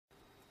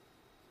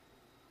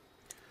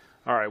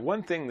All right,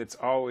 one thing that's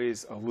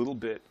always a little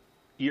bit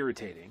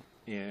irritating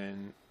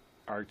in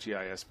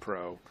ArcGIS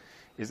Pro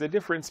is the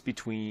difference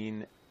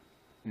between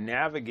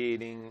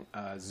navigating,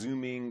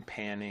 zooming,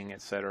 panning,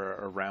 etc.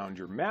 around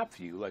your map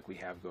view like we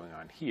have going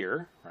on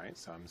here, right?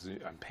 So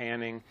I'm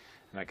panning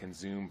and I can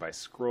zoom by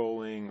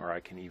scrolling, or I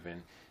can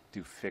even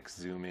do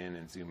fixed zoom in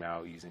and zoom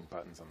out using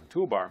buttons on the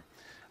toolbar.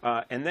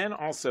 And then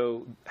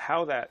also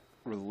how that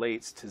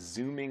relates to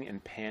zooming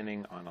and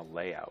panning on a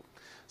layout.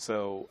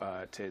 So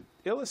to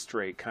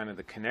illustrate kind of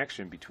the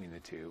connection between the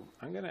two,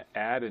 I'm going to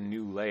add a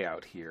new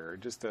layout here,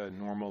 just a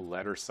normal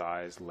letter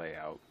size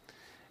layout.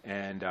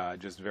 And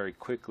just very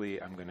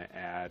quickly, I'm going to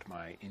add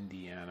my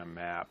Indiana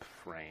map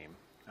frame.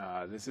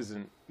 This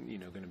isn't,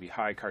 going to be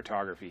high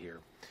cartography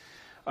here.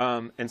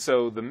 And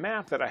so the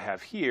map that I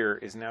have here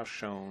is now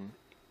shown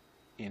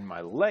in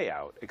my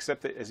layout,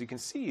 except that, as you can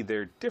see,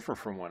 they're different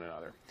from one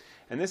another.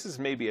 And this is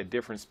maybe a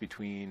difference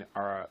between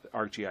our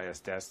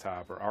ArcGIS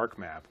Desktop or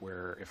ArcMap,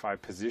 where if I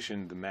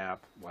positioned the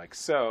map like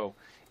so,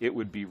 it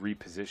would be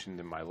repositioned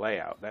in my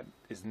layout. That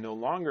is no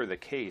longer the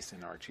case in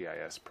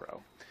ArcGIS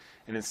Pro.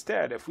 And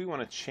instead, if we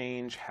want to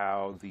change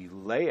how the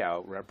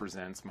layout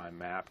represents my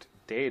mapped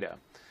data,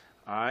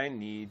 I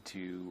need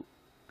to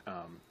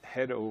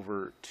head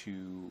over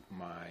to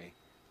my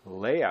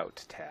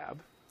Layout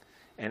tab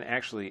and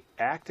actually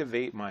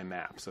activate my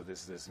map. So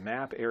this is this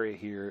map area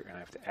here, and I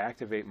have to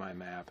activate my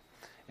map.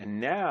 And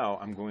now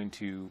I'm going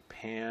to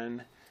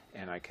pan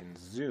and I can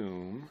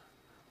zoom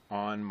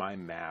on my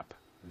map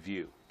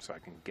view. So I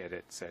can get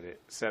it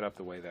set up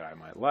the way that I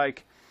might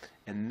like.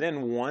 And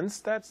then once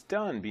that's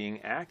done being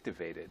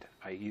activated,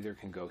 I either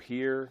can go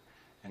here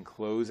and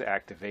close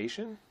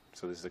activation.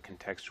 So this is a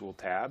contextual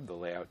tab, the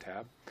layout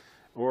tab,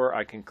 or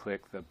I can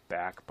click the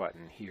back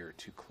button here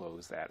to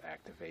close that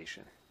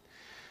activation.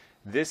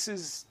 This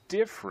is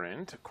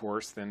different, of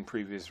course, than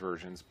previous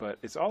versions, but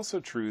it's also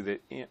true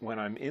that when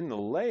I'm in the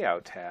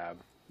Layout tab,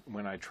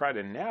 when I try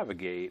to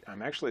navigate,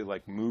 I'm actually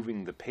like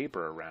moving the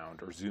paper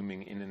around or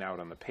zooming in and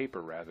out on the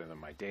paper rather than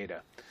my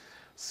data.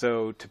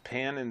 So to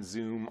pan and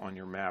zoom on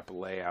your map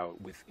layout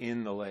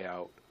within the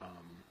Layout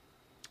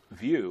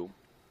view,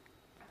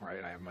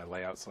 right, I have my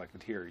layout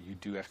selected here, you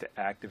do have to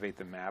activate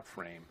the map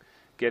frame,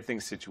 get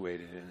things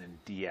situated, and then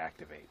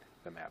deactivate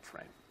the map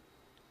frame.